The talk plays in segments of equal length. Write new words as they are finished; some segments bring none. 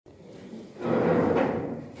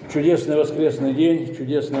Чудесный воскресный день,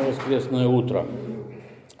 чудесное воскресное утро.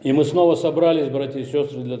 И мы снова собрались, братья и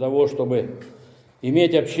сестры, для того, чтобы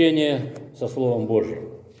иметь общение со Словом Божьим.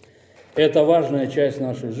 Это важная часть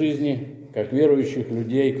нашей жизни, как верующих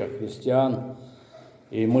людей, как христиан.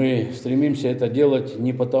 И мы стремимся это делать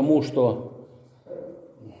не потому, что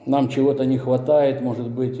нам чего-то не хватает, может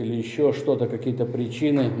быть, или еще что-то, какие-то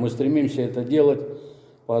причины. Мы стремимся это делать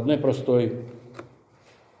по одной простой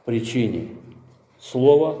причине.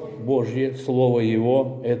 Слово Божье, Слово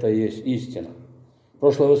Его – это есть истина. В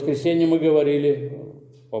прошлое воскресенье мы говорили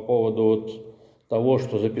по поводу того,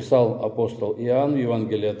 что записал апостол Иоанн в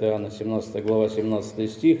Евангелии от Иоанна, 17 глава,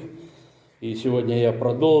 17 стих. И сегодня я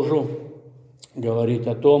продолжу говорить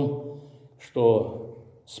о том, что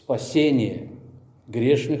спасение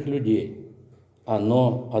грешных людей,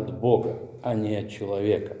 оно от Бога, а не от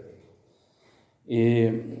человека.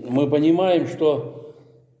 И мы понимаем, что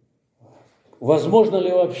возможно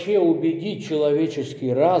ли вообще убедить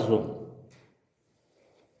человеческий разум,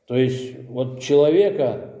 то есть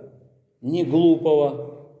человека не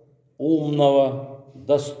глупого, умного,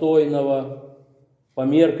 достойного, по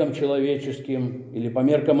меркам человеческим или по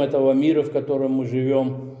меркам этого мира, в котором мы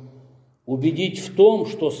живем, убедить в том,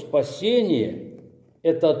 что спасение –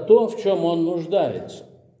 это то, в чем он нуждается.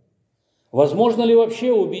 Возможно ли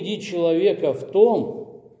вообще убедить человека в том,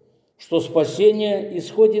 что спасение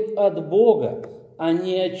исходит от Бога, а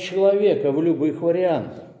не от человека в любых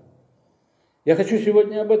вариантах? Я хочу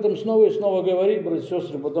сегодня об этом снова и снова говорить, братья и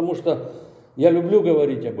сестры, потому что я люблю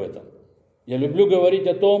говорить об этом. Я люблю говорить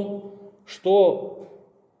о том, что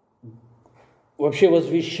вообще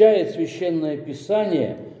возвещает Священное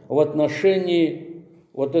Писание в отношении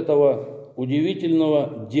этого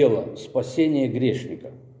удивительного дела спасения грешника.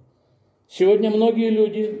 Сегодня многие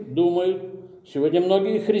люди думают, сегодня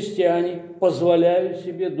многие христиане позволяют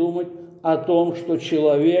себе думать о том, что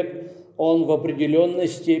человек, он в определенной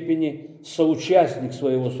степени соучастник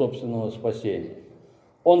своего собственного спасения.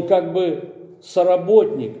 Он как бы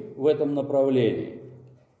соработник в этом направлении.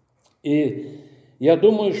 И я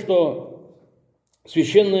думаю, что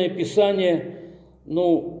Священное Писание,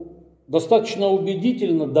 достаточно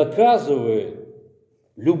убедительно доказывает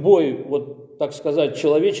любой, так сказать,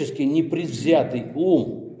 человеческий непредвзятый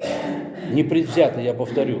ум, непредвзятый, я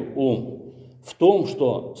повторю, ум, в том,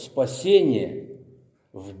 что спасение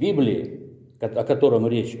в Библии, о котором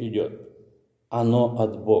речь идет, оно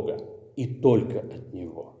от Бога и только от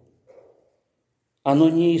Него. Оно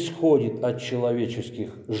не исходит от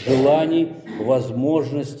человеческих желаний,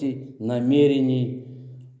 возможностей, намерений,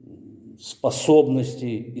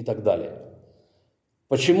 способностей и так далее.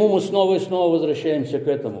 Почему мы снова и снова возвращаемся к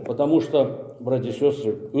этому? Потому что, братья и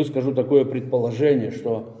сестры, выскажу такое предположение,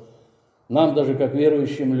 что нам даже как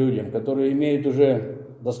верующим людям, которые имеют уже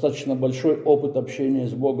достаточно большой опыт общения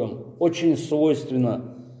с Богом, очень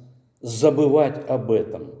свойственно забывать об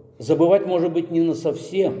этом. Забывать, может быть, не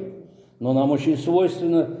насовсем, но нам очень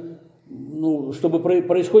свойственно, чтобы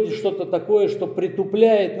происходит что-то такое, что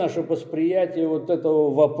притупляет наше восприятие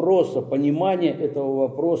этого вопроса, понимание этого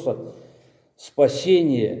вопроса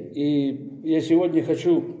спасения. И я сегодня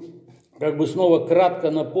хочу снова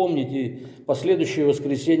кратко напомнить, и последующее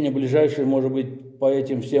воскресенье, ближайшее, может быть, по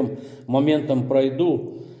этим всем моментам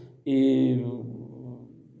пройду. И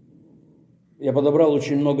я подобрал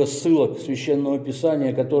очень много ссылок Священного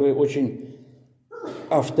Писания, которые очень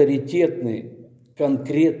авторитетны,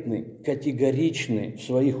 конкретны, категоричны в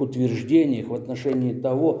своих утверждениях в отношении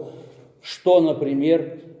того, что,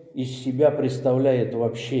 например, из себя представляет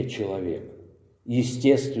вообще человек,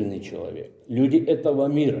 естественный человек, люди этого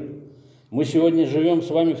мира. Мы сегодня живем с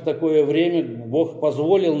вами в такое время, Бог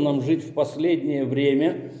позволил нам жить в последнее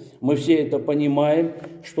время, мы все это понимаем,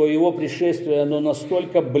 что Его пришествие, оно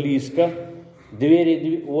настолько близко,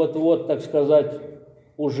 двери вот-вот, так сказать,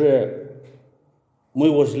 уже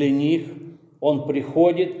мы возле них, Он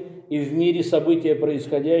приходит, и в мире события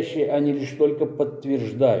происходящие, они лишь только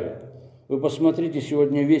подтверждают. Вы посмотрите,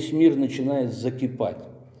 сегодня весь мир начинает закипать.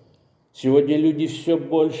 Сегодня люди все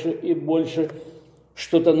больше и больше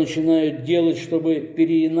что-то начинают делать, чтобы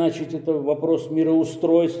переиначить этот вопрос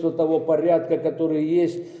мироустройства, того порядка, который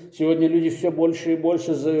есть. Сегодня люди все больше и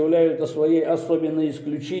больше заявляют о своей особенной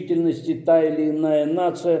исключительности, та или иная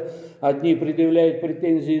нация. Одни предъявляют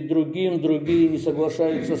претензии другим, другие не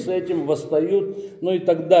соглашаются с этим, восстают, и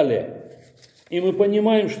так далее. И мы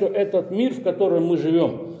понимаем, что этот мир, в котором мы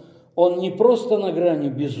живем, он не просто на грани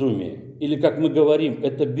безумия, или, как мы говорим,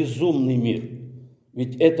 это безумный мир.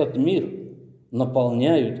 Ведь этот мир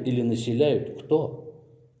наполняют или населяют кто?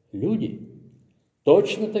 Люди.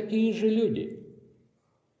 Точно такие же люди.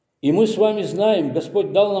 И мы с вами знаем,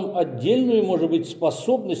 Господь дал нам отдельную, может быть,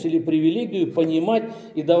 способность или привилегию понимать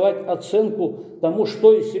и давать оценку тому,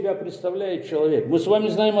 что из себя представляет человек. Мы с вами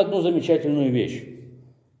знаем одну замечательную вещь.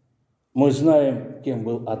 Мы знаем, кем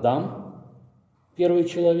был Адам, первый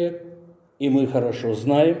человек, и мы хорошо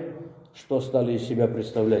знаем, что стали из себя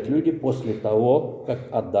представлять люди после того, как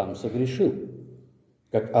Адам согрешил.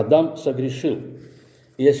 Как Адам согрешил.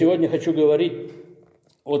 И я сегодня хочу говорить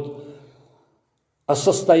о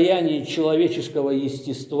состоянии человеческого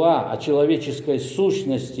естества, о человеческой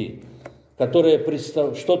сущности, которая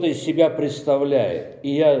что-то из себя представляет. И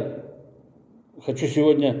я хочу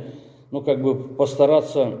сегодня,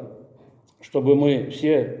 постараться, чтобы мы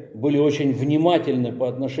все были очень внимательны по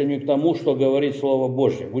отношению к тому, что говорит Слово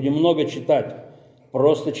Божье. Будем много читать,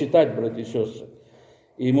 просто читать, братья и сестры.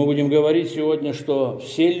 И мы будем говорить сегодня, что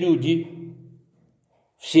все люди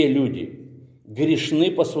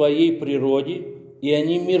грешны по своей природе, и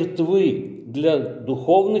они мертвы для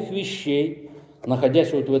духовных вещей,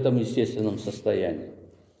 находясь в этом естественном состоянии.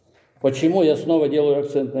 Почему я снова делаю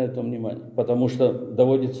акцент на этом внимание? Потому что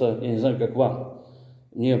доводится, я не знаю, как вам,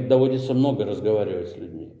 мне доводится много разговаривать с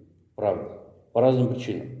людьми, правда, по разным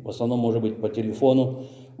причинам. В основном, может быть, по телефону,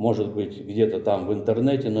 может быть, где-то там в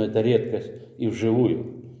интернете, но это редкость, и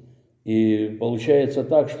вживую. И получается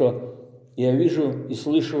так, что я вижу и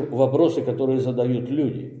слышу вопросы, которые задают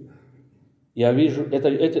люди. Я вижу,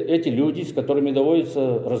 эти люди, с которыми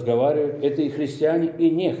доводится разговаривать, это и христиане, и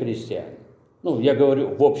не христиане. Я говорю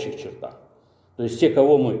в общих чертах. То есть те,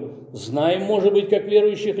 кого мы знаем, может быть, как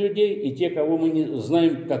верующих людей, и те, кого мы не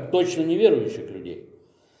знаем, как точно неверующих людей.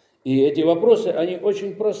 И эти вопросы, они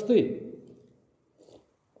очень просты.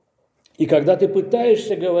 И когда ты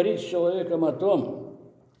пытаешься говорить с человеком о том,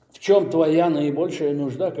 в чем твоя наибольшая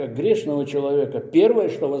нужда, как грешного человека, первое,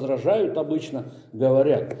 что возражают обычно,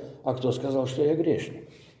 говорят: а кто сказал, что я грешник?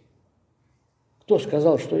 Кто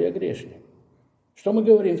сказал, что я грешник? Что мы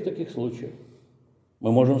говорим в таких случаях?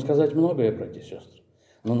 Мы можем сказать многое, братья и сестры.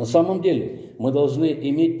 Но на самом деле мы должны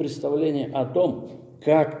иметь представление о том,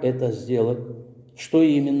 как это сделать, что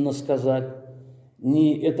именно сказать.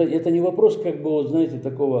 Это не вопрос,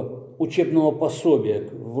 такого учебного пособия,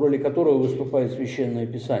 в роли которого выступает Священное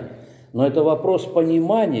Писание. Но это вопрос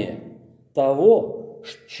понимания того,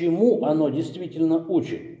 чему оно действительно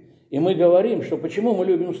учит. И мы говорим, что почему мы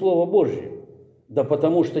любим Слово Божье? Да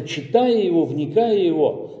потому что, читая его, вникая в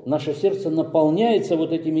его, наше сердце наполняется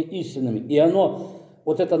этими истинами. И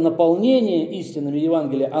это наполнение истинами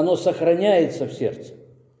Евангелия, оно сохраняется в сердце.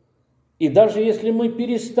 И даже если мы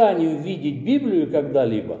перестанем видеть Библию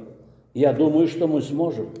когда-либо, я думаю, что мы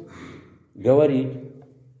сможем говорить,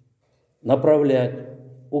 направлять,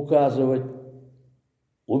 указывать,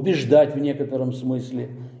 убеждать в некотором смысле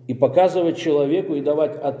и показывать человеку и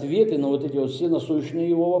давать ответы на эти все насущные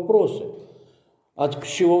его вопросы. От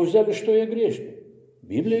чего вы взяли, что я грешник?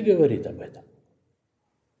 Библия говорит об этом.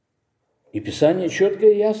 И Писание четко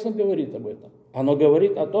и ясно говорит об этом. Оно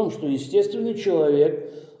говорит о том, что естественный человек,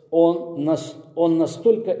 он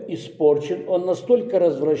настолько испорчен, он настолько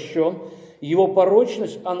развращен, его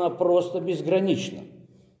порочность, она просто безгранична.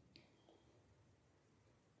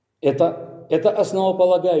 Это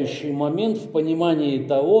основополагающий момент в понимании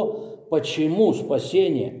того, почему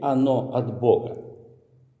спасение, оно от Бога.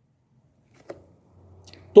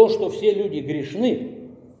 То, что все люди грешны,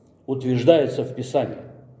 утверждается в Писании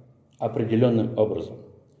определенным образом.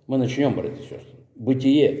 Мы начнем, братья и сестры.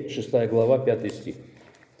 Бытие, 6 глава, 5 стих.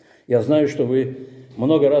 Я знаю, что вы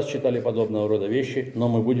много раз читали подобного рода вещи, но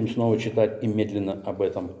мы будем снова читать и медленно об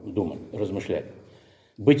этом думать, размышлять.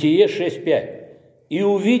 Бытие 6:5. «И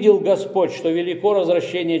увидел Господь, что велико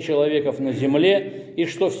развращение человеков на земле, и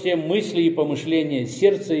что все мысли и помышления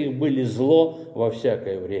сердца их были зло во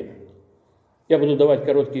всякое время». Я буду давать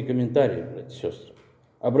короткие комментарии, братья и сестры.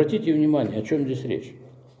 Обратите внимание, о чем здесь речь.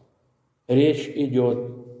 Речь идет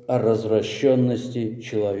о развращенности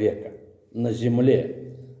человека на земле,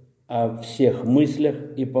 о всех мыслях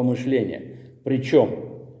и помышлениях.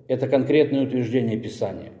 Причем это конкретное утверждение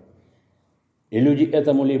Писания. И люди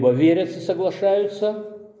этому либо верят и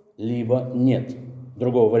соглашаются, либо нет.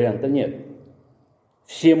 Другого варианта нет.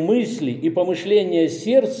 Все мысли и помышления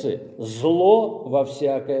сердца – зло во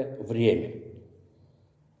всякое время.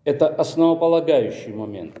 Это основополагающий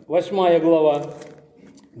момент. 8 глава,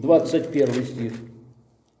 21 стих.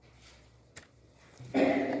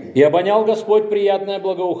 «И обонял Господь приятное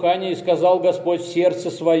благоухание, и сказал Господь в сердце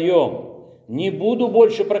своем: не буду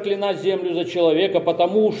больше проклинать землю за человека,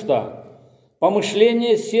 потому что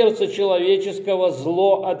помышление сердца человеческого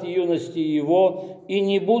зло от юности его, и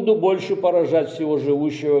не буду больше поражать всего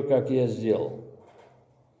живущего, как я сделал».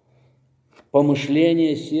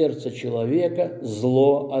 помышление сердца человека –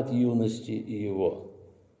 зло от юности его.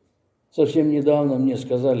 Совсем недавно мне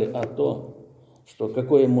сказали о том, что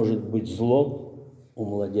какое может быть зло у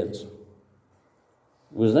младенцев.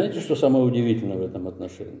 Вы знаете, что самое удивительное в этом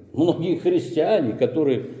отношении? Многие христиане,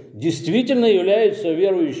 которые действительно являются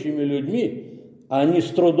верующими людьми, они с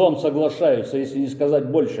трудом соглашаются, если не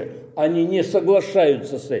сказать больше, они не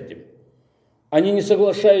соглашаются с этим. Они не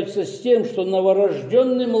соглашаются с тем, что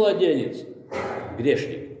новорожденный младенец –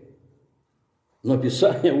 грешник. Но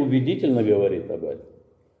Писание убедительно говорит об этом.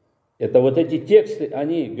 Это вот эти тексты,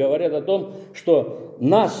 они говорят о том, что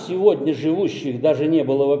нас сегодня живущих даже не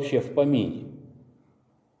было вообще в помине.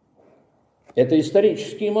 Это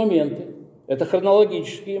исторические моменты, это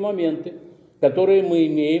хронологические моменты, которые мы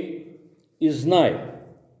имеем и знаем.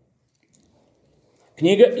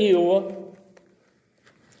 Книга Иова,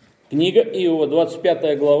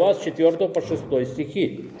 25 глава, с 4 по 6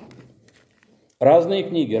 стихи. Разные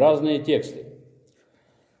книги, разные тексты.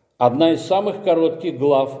 Одна из самых коротких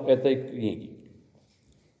глав этой книги.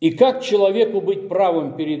 «И как человеку быть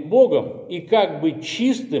правым перед Богом, и как быть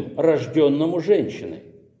чистым, рожденному женщиной?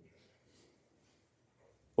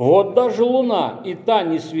 Вот даже луна и та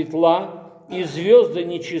не светла, и звезды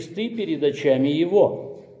нечисты перед очами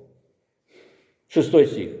его». 6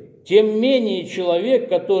 стих. «Тем менее человек,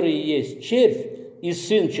 который есть червь, и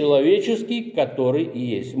сын человеческий, который и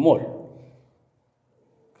есть моль».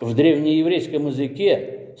 В древнееврейском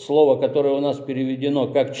языке слово, которое у нас переведено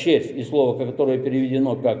как червь, и слово, которое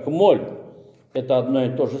переведено как моль, это одно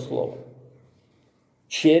и то же слово.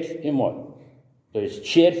 Червь и моль. То есть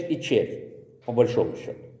червь и червь, по большому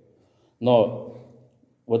счету. Но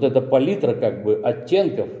вот эта палитра как бы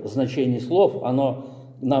оттенков, значений слов, оно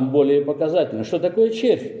нам более показательно. Что такое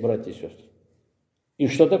червь, братья и сестры? И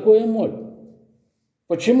что такое моль?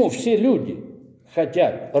 Почему все люди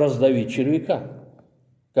хотят раздавить червяка,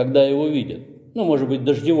 когда его видят? Ну, может быть,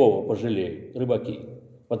 дождевого пожалеют рыбаки,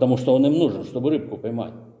 потому что он им нужен, чтобы рыбку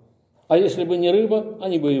поймать. А если бы не рыба,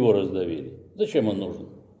 они бы его раздавили. Зачем он нужен?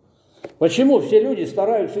 Почему все люди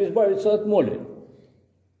стараются избавиться от моли?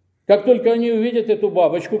 Как только они увидят эту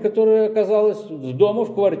бабочку, которая оказалась дома,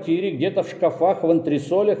 в квартире, где-то в шкафах, в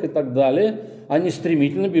антресолях и так далее, они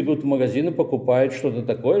стремительно бегут в магазин и покупают что-то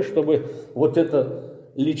такое, чтобы вот это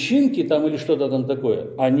личинки там или что-то там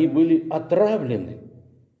такое, они были отравлены.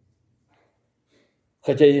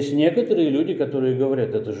 Хотя есть некоторые люди, которые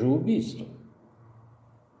говорят, это же убийство.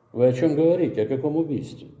 Вы о чем говорите? О каком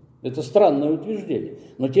убийстве? Это странное утверждение.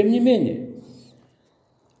 Но тем не менее,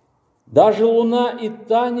 даже луна и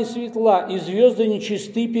та не светла, и звезды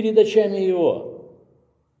нечисты перед очами его.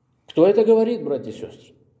 Кто это говорит, братья и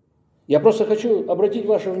сестры? Я просто хочу обратить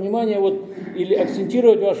ваше внимание или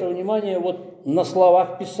акцентировать ваше внимание на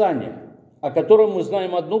словах Писания, о котором мы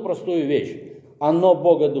знаем одну простую вещь. Оно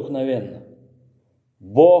богодухновенно.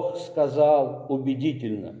 Бог сказал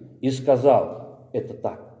убедительно и сказал, это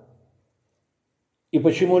так. И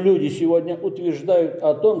почему люди сегодня утверждают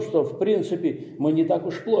о том, что в принципе мы не так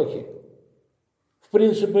уж плохи. В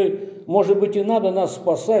принципе, может быть и надо нас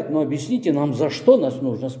спасать, но объясните нам, за что нас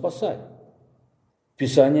нужно спасать.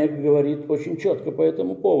 Писание говорит очень четко по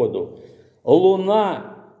этому поводу.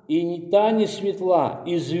 Луна и не та не светла,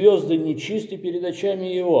 и звезды нечисты перед очами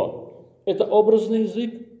его. Это образный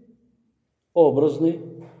язык. Образный,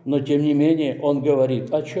 но тем не менее он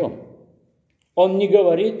говорит о чем? Он не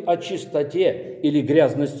говорит о чистоте или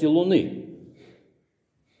грязности Луны,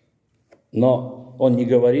 но он не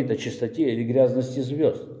говорит о чистоте или грязности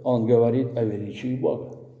звезд. Он говорит о величии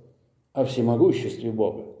Бога, о всемогуществе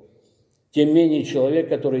Бога. Тем менее человек,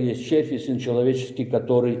 который есть червь, и сын человеческий,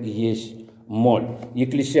 который есть моль.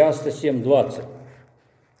 Екклесиаста 7:20.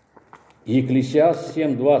 Екклесиаст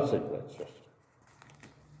 7:20, братья и сестры.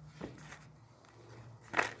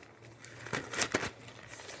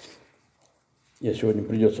 Я сегодня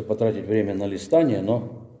придется потратить время на листание,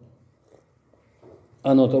 но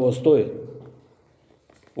оно того стоит.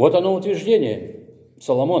 Вот оно утверждение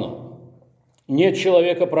Соломона. Нет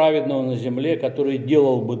человека праведного на земле, который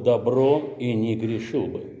делал бы добро и не грешил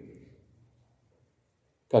бы.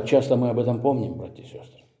 Как часто мы об этом помним, братья и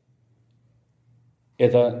сестры.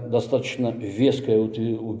 Это достаточно веское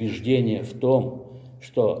убеждение в том,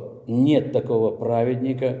 что нет такого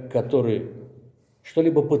праведника, который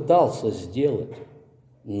что-либо пытался сделать,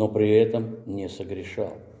 но при этом не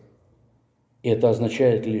согрешал. Это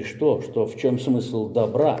означает лишь то, что в чем смысл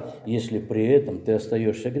добра, если при этом ты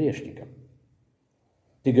остаешься грешником?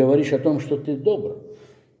 Ты говоришь о том, что ты добр,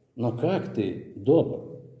 но как ты добр,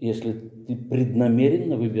 если ты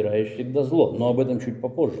преднамеренно выбираешь всегда зло? Но об этом чуть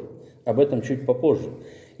попозже.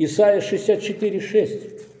 Исайя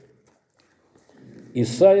 64:6.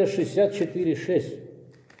 Исайя 64:6.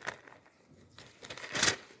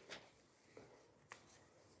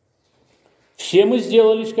 «Все мы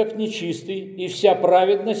сделались, как нечистые, и вся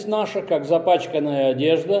праведность наша, как запачканная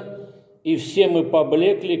одежда, и все мы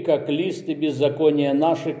поблекли, как лист, и беззакония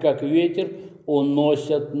наши, как ветер,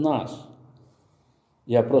 уносят нас».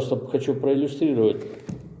 Я просто хочу проиллюстрировать.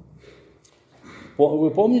 Вы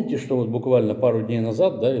помните, что вот буквально пару дней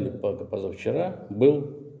назад, да, или позавчера, был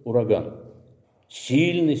ураган?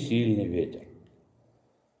 Сильный ветер.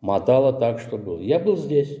 Мотало так, что было. Я был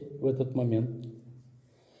здесь в этот момент.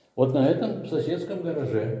 Вот на этом соседском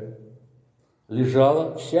гараже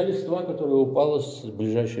лежала вся листва, которая упала с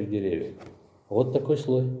ближайших деревьев. Вот такой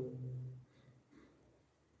слой.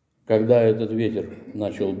 Когда этот ветер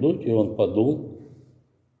начал дуть, и он подул,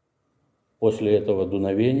 после этого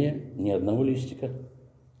дуновения ни одного листика.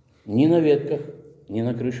 Ни на ветках, ни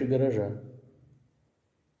на крыше гаража.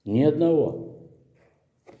 Ни одного.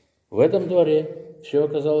 В этом дворе все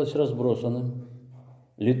оказалось разбросанным.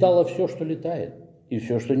 Летало все, что летает, и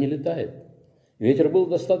все, что не летает. Ветер был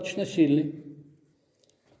достаточно сильный.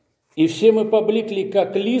 «И все мы поблекли,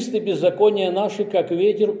 как лист, и беззакония наши, как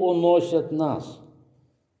ветер, уносят нас».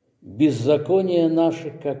 Беззакония наши,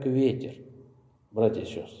 как ветер, братья и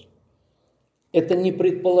сестры. Это не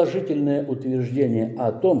предположительное утверждение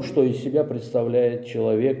о том, что из себя представляет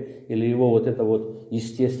человек или его вот это вот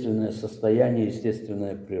естественное состояние,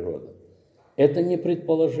 естественная природа. Это не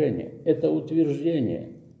предположение, это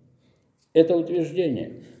утверждение. Это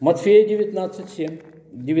утверждение. Матфея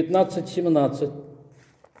 19:17.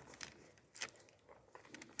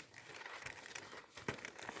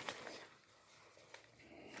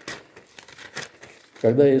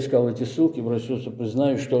 Когда я искал эти ссылки, братья и сестры,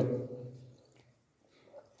 признаю, что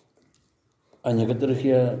о некоторых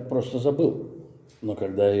я просто забыл. Но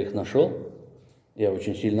когда я их нашел, я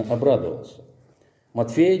очень сильно обрадовался.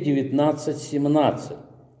 Матфея 19:17.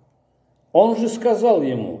 Он же сказал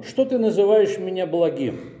ему: что ты называешь меня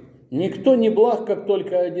благим? Никто не благ, как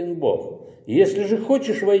только один Бог. Если же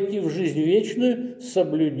хочешь войти в жизнь вечную,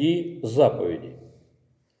 соблюди заповеди.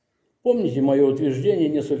 Помните мое утверждение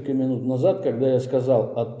несколько минут назад, когда я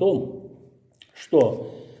сказал о том, что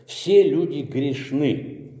все люди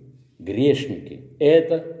грешны, грешники.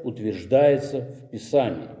 Это утверждается в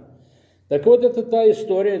Писании. Так вот, это та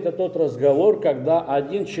история, это тот разговор, когда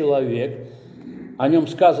один человек, о нем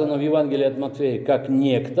сказано в Евангелии от Матфея, как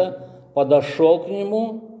некто, подошел к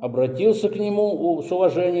нему, обратился к нему с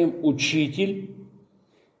уважением: «Учитель,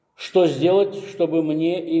 что сделать, чтобы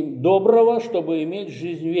мне доброго, чтобы иметь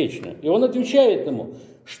жизнь вечную?» И он отвечает ему: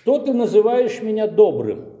 «Что ты называешь меня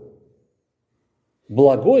добрым?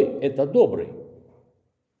 Благой – это добрый.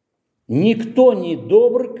 Никто не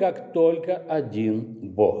добр, как только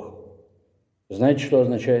один Бог». Знаете, что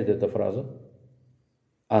означает эта фраза?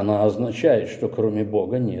 Она означает, что кроме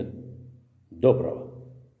Бога нет доброго.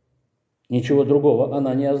 Ничего другого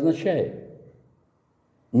она не означает.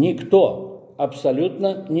 Никто,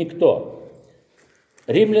 абсолютно никто.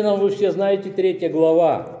 Римлянам вы все знаете 3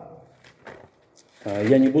 глава.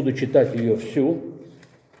 Я не буду читать ее всю,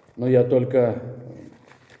 но я только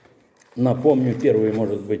напомню первые,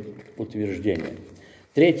 может быть, утверждения.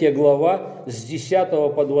 3 глава с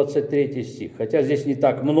 10 по 23 стих. Хотя здесь не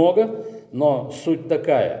так много, но суть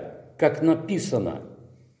такая, как написано: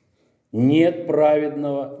 нет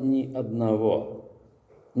праведного ни одного.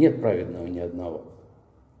 Нет праведного ни одного.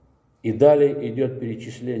 И далее идет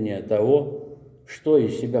перечисление того, что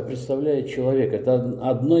из себя представляет человек. Это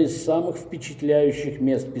одно из самых впечатляющих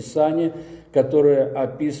мест Писания, которое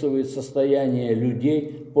описывает состояние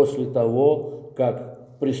людей после того,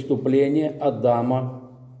 как преступление Адама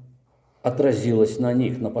отразилось на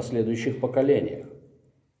них, на последующих поколениях,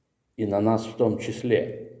 и на нас в том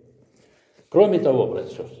числе. Кроме того, братья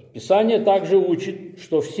и сестры, Писание также учит,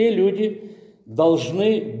 что все люди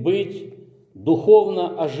должны быть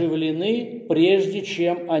духовно оживлены, прежде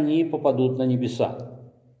чем они попадут на небеса.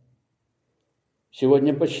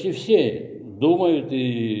 Сегодня почти все думают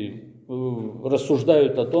и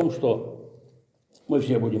рассуждают о том, что мы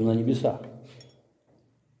все будем на небесах.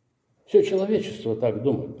 Все человечество так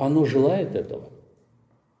думает. Оно желает этого.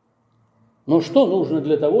 Но что нужно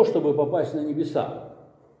для того, чтобы попасть на небеса?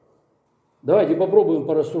 Давайте попробуем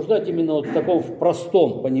порассуждать именно вот в таком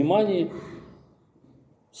простом понимании,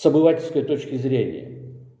 с обывательской точки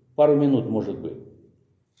зрения. Пару минут, может быть.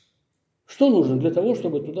 Что нужно для того,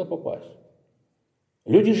 чтобы туда попасть?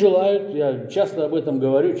 Люди желают, я часто об этом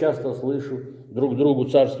говорю, часто слышу друг другу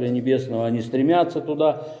Царствия Небесного, они стремятся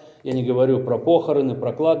туда. Я не говорю про похороны,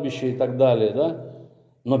 про кладбище и так далее, да?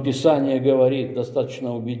 Но Писание говорит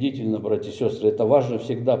достаточно убедительно, братья и сестры, это важно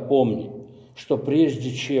всегда помнить, что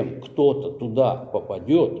прежде чем кто-то туда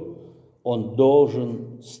попадет, он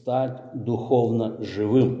должен стать духовно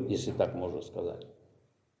живым, если так можно сказать.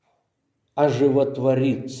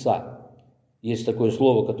 Оживотвориться. Есть такое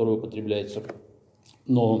слово, которое употребляется в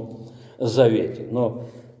Новом Завете. Но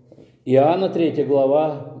Иоанна 3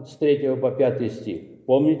 глава, с 3 по 5 стих.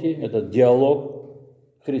 Помните этот диалог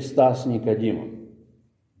Христа с Никодимом?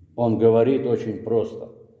 Он говорит очень просто.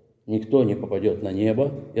 Никто не попадет на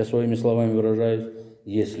небо, я своими словами выражаюсь,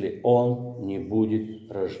 если он не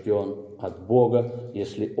будет рожден от Бога,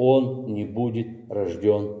 если он не будет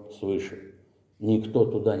рожден свыше. Никто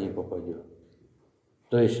туда не попадет.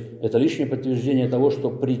 То есть это лишнее подтверждение того, что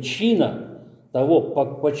причина того,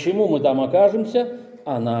 почему мы там окажемся,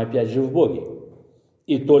 она опять же в Боге.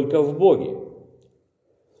 И только в Боге.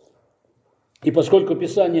 И поскольку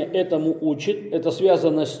Писание этому учит, это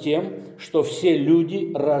связано с тем, что все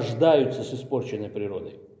люди рождаются с испорченной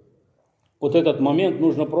природой. Вот этот момент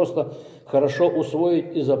нужно просто хорошо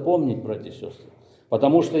усвоить и запомнить, братья и сестры.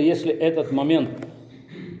 Потому что если этот момент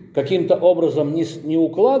каким-то образом не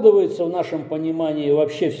укладывается в нашем понимании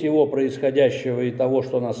вообще всего происходящего и того,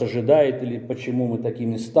 что нас ожидает, или почему мы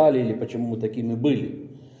такими стали, или почему мы такими были.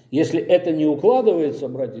 Если это не укладывается,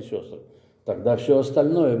 братья и сестры, тогда все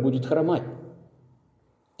остальное будет хромать.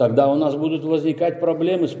 Тогда у нас будут возникать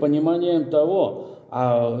проблемы с пониманием того,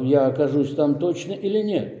 а я окажусь там точно или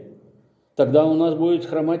нет. Тогда у нас будет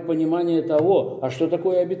хромать понимание того, а что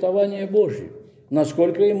такое обетование Божье,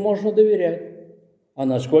 насколько им можно доверять, а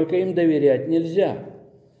насколько им доверять нельзя.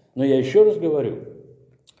 Но я еще раз говорю,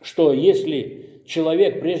 что если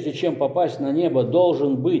человек, прежде чем попасть на небо,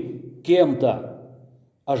 должен быть кем-то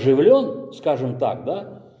оживлен, скажем так,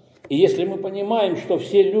 да, и если мы понимаем, что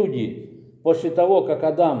все люди после того, как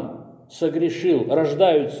Адам согрешил,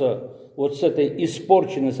 рождаются вот с этой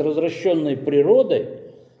испорченной, с развращенной природой,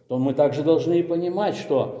 то мы также должны и понимать,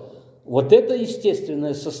 что вот это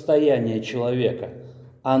естественное состояние человека,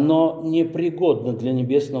 оно непригодно для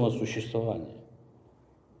небесного существования.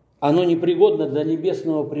 Оно непригодно для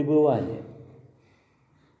небесного пребывания.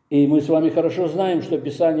 И мы с вами хорошо знаем, что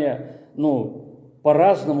Писание,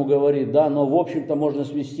 по-разному говорит, да, но в общем-то можно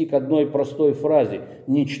свести к одной простой фразе: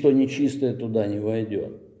 «Ничто нечистое туда не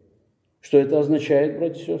войдет». Что это означает,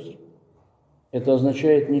 братья и сестры? Это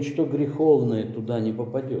означает, ничто греховное туда не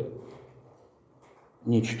попадет.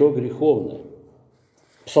 Ничто греховное.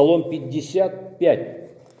 Псалом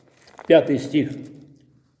 55, 5 стих.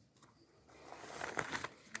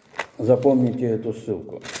 Запомните эту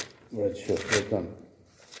ссылку, братья и сестры, там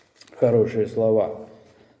хорошие слова.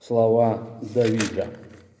 Слова Давида.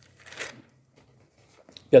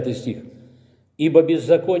 5 стих. «Ибо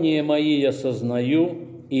беззаконие мои я сознаю,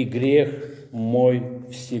 и грех мой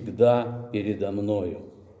всегда передо мною».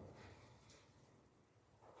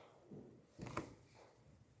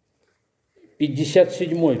 Пятьдесят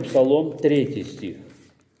 57-й Псалом, 3 стих.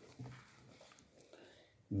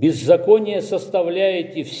 «Беззаконие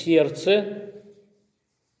составляете в сердце,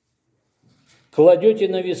 кладете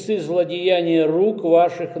на весы злодеяния рук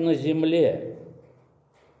ваших на земле».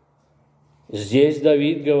 Здесь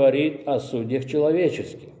Давид говорит о судьях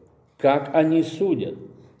человеческих, как они судят,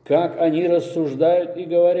 как они рассуждают и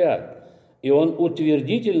говорят. И он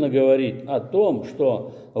утвердительно говорит о том,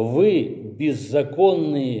 что вы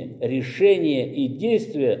беззаконные решения и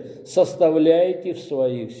действия составляете в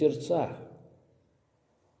своих сердцах.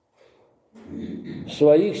 В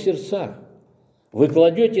своих сердцах. Вы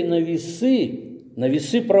кладете на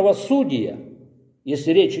весы правосудия,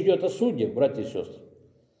 если речь идет о судьях, братья и сестры.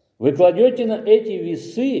 Вы кладете на эти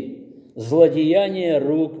весы злодеяния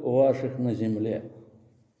рук ваших на земле.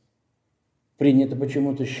 Принято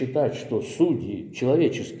почему-то считать, что судьи,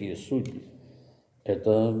 человеческие судьи,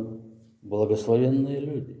 это благословенные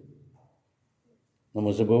люди. Но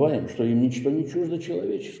мы забываем, что им ничто не чуждо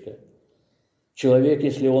человеческое. Человек,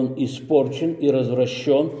 если он испорчен и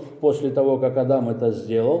развращен после того, как Адам это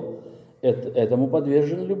сделал, этому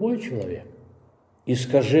подвержен любой человек.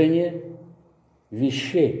 Искажение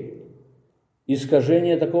вещей.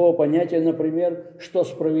 Искажение такого понятия, например, что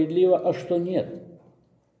справедливо, а что нет.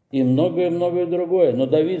 И многое-многое другое. Но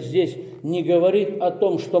Давид здесь не говорит о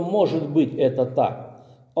том, что может быть это так.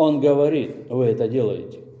 Он говорит: вы это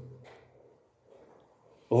делаете.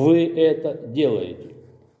 Вы это делаете.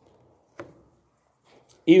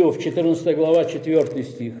 Иов, 14 глава, 4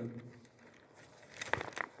 стих.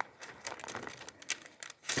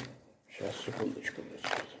 Сейчас, секундочку.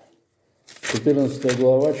 14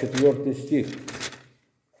 глава, 4 стих.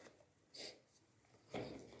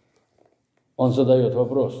 Он задает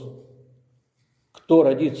вопрос: кто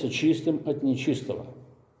родится чистым от нечистого?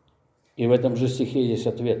 И в этом же стихе есть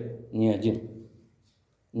ответ. Ни один.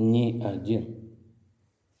 Ни один.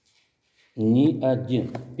 Ни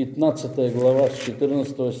один. 15 глава с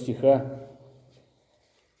 14 стиха.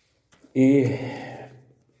 И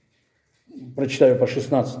прочитаю по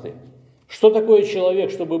 16. Что такое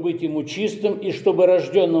человек, чтобы быть ему чистым, и чтобы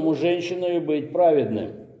рожденному женщиной быть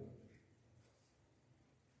праведным?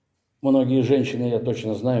 Многие женщины, я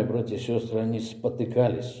точно знаю, братья и сестры, они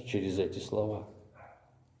спотыкались через эти слова.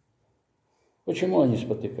 Почему они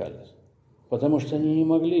спотыкались? Потому что они не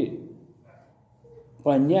могли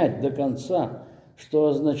понять до конца, что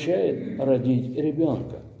означает родить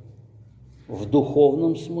ребенка в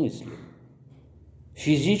духовном смысле. В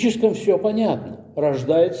физическом все понятно.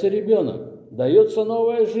 Рождается ребенок, дается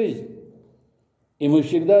новая жизнь. И мы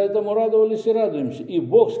всегда этому радовались и радуемся. И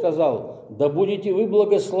Бог сказал: да будете вы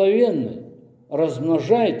благословенны,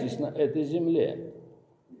 размножайтесь на этой земле.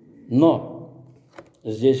 Но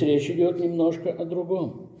здесь речь идет немножко о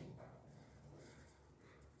другом.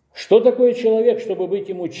 Что такое человек, чтобы быть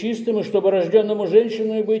ему чистым, и чтобы рожденному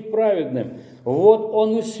женщиной быть праведным? Вот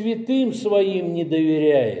он и святым своим не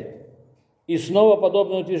доверяет. И снова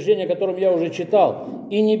подобное утверждение, о котором я уже читал.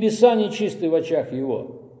 И небеса нечисты в очах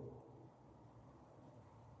его.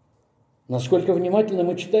 Насколько внимательно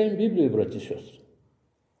мы читаем Библию, братья и сестры.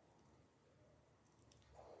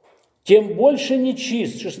 Тем больше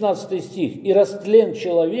нечист, 16 стих, и растлен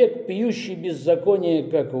человек, пьющий беззаконие,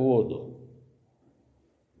 как воду.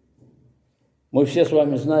 Мы все с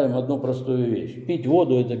вами знаем одну простую вещь. Пить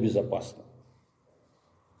воду – это безопасно.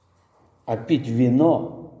 А пить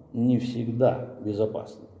вино не всегда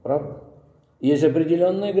безопасно. Правда? Есть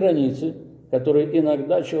определенные границы, которые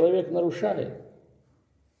иногда человек нарушает.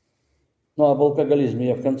 Ну, об алкоголизме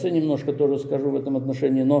я в конце немножко тоже скажу в этом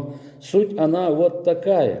отношении, но суть она вот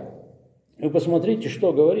такая. Вы посмотрите,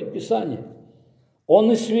 что говорит Писание.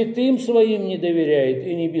 Он и святым своим не доверяет,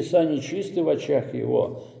 и небеса нечисты в очах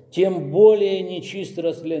его. Тем более нечист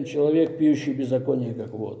растлен человек, пьющий беззаконие,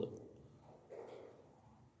 как воду.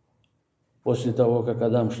 После того, как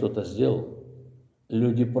Адам что-то сделал,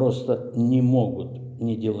 люди просто не могут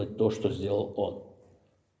не делать то, что сделал он.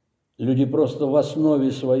 Люди просто в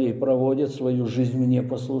основе своей проводят свою жизнь в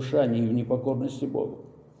непослушании и в непокорности Богу.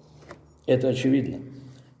 Это очевидно.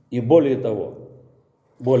 И более того,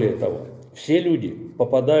 все люди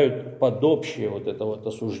попадают под общее вот это вот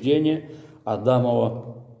осуждение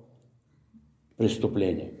Адамова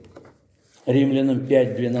преступления. Римлянам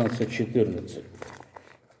 5, 12, 14.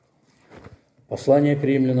 Послание к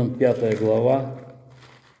Римлянам, 5 глава,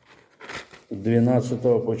 12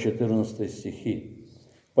 по 14 стихи.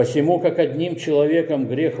 «Посему, как одним человеком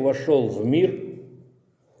грех вошел в мир,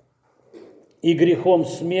 и грехом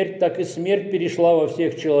смерть, так и смерть перешла во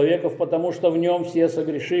всех человеков, потому что в нем все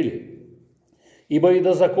согрешили. Ибо и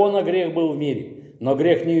до закона грех был в мире, но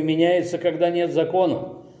грех не вменяется, когда нет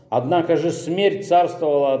закона. Однако же смерть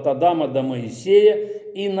царствовала от Адама до Моисея,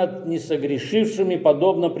 и над несогрешившими,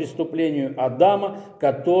 подобно преступлению Адама,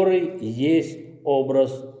 который есть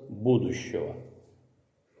образ будущего».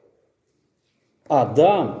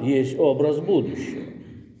 Адам есть образ будущего.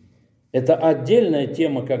 Это отдельная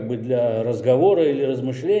тема как бы для разговора или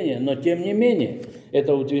размышления, но тем не менее,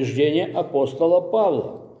 это утверждение апостола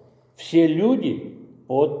Павла. Все люди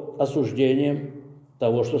под осуждением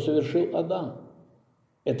того, что совершил Адам.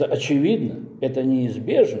 Это очевидно, это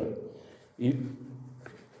неизбежно. И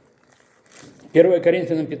 1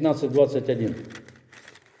 Коринфянам 15, 21.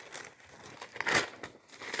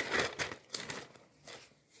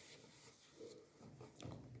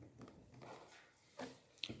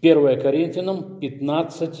 1 Коринфянам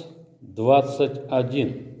 15,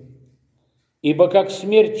 21. «Ибо как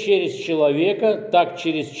смерть через человека, так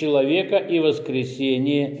через человека и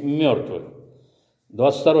воскресение мертвых».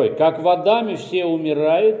 22. «Как в Адаме все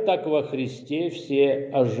умирают, так во Христе все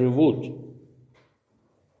оживут».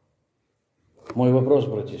 Мой вопрос,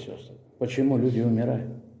 братья и сестры, почему люди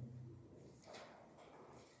умирают?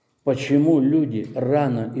 Почему люди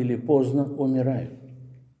рано или поздно умирают?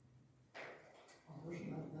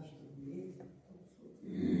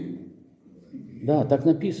 Да, так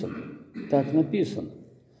написано.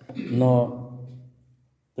 Но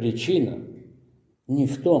причина не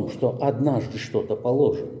в том, что однажды что-то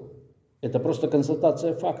положено. Это просто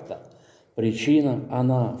констатация факта. Причина,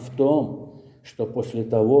 она в том, что после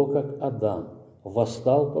того, как Адам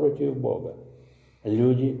восстал против Бога,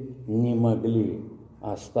 люди не могли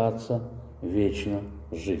остаться вечно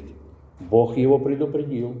жить. Бог его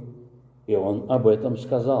предупредил, и он об этом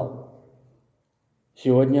сказал.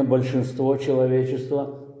 Сегодня большинство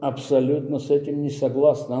человечества абсолютно с этим не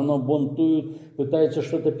согласно. Оно бунтует, пытается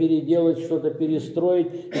что-то переделать, что-то перестроить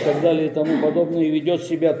и так далее и тому подобное, и ведет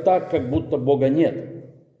себя так, как будто Бога нет.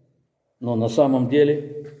 Но на самом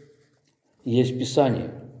деле есть Писание.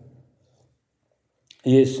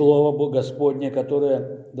 Есть Слово Господне,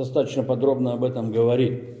 которое достаточно подробно об этом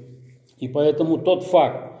говорит. И поэтому тот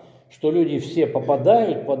факт, что люди все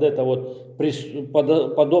попадают под это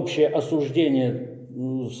под общее осуждение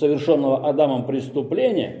совершенного Адамом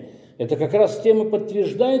преступления, это как раз тем и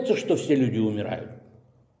подтверждается, что все люди умирают.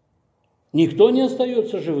 Никто не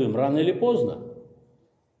остается живым, рано или поздно.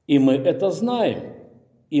 И мы это знаем.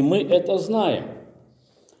 И мы это знаем.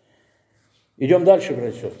 Идем дальше,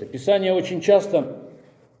 братья и сестры. Писание очень часто,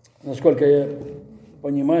 насколько я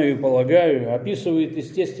понимаю и полагаю, описывает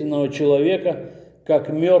естественного человека как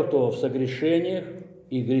мертвого в согрешениях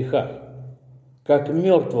и грехах. Как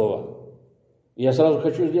мертвого. Я сразу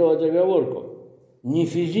хочу сделать оговорку. Не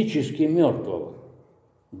физически мертвого,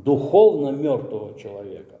 духовно мертвого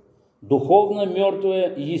человека. Духовно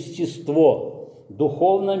мертвое естество,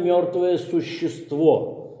 духовно мертвое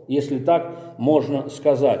существо, если так можно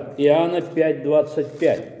сказать. Иоанна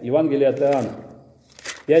 5:25, Евангелие от Иоанна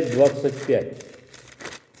 5:25.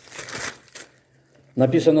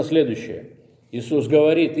 Написано следующее. Иисус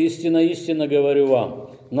говорит: «Истинно, истинно говорю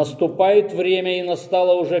вам, наступает время, и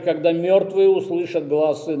настало уже, когда мертвые услышат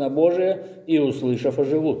глас Сына Божия, и, услышав,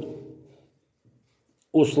 оживут».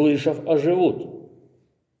 Услышав, оживут.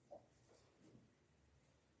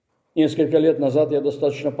 Несколько лет назад я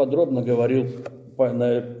достаточно подробно говорил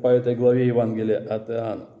по этой главе Евангелия от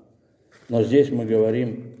Иоанна. Но здесь мы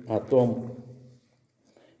говорим о том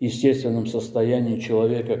естественном состоянии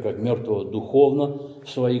человека, как мертвого духовно, в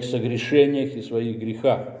своих согрешениях и своих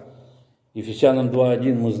грехах. Ефесянам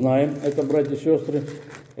 2:1 мы знаем это, братья и сестры.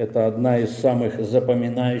 Это одна из самых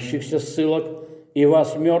запоминающихся ссылок. «И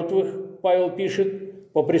вас, мертвых», Павел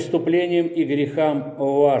пишет, «по преступлениям и грехам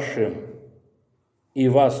вашим». «И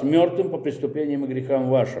вас, мертвым, по преступлениям и грехам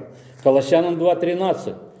вашим». Колоссянам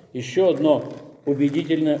 2:13. Еще одно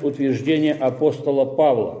убедительное утверждение апостола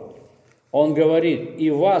Павла. Он говорит: «И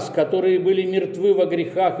вас, которые были мертвы во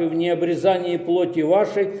грехах и в необрезании плоти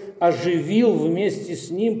вашей, оживил вместе с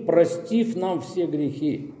Ним, простив нам все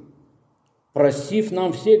грехи». Простив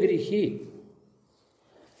нам все грехи.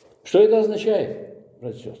 Что это означает,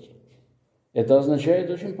 братья и сестры? Это означает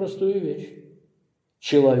очень простую вещь.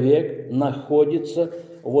 Человек находится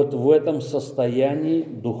вот в этом состоянии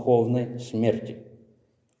духовной смерти.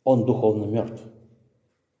 Он духовно мертв.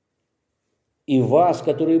 «И вас,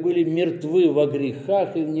 которые были мертвы во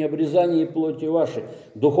грехах и в необрезании плоти вашей».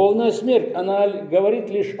 Духовная смерть, она говорит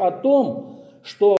лишь о том, что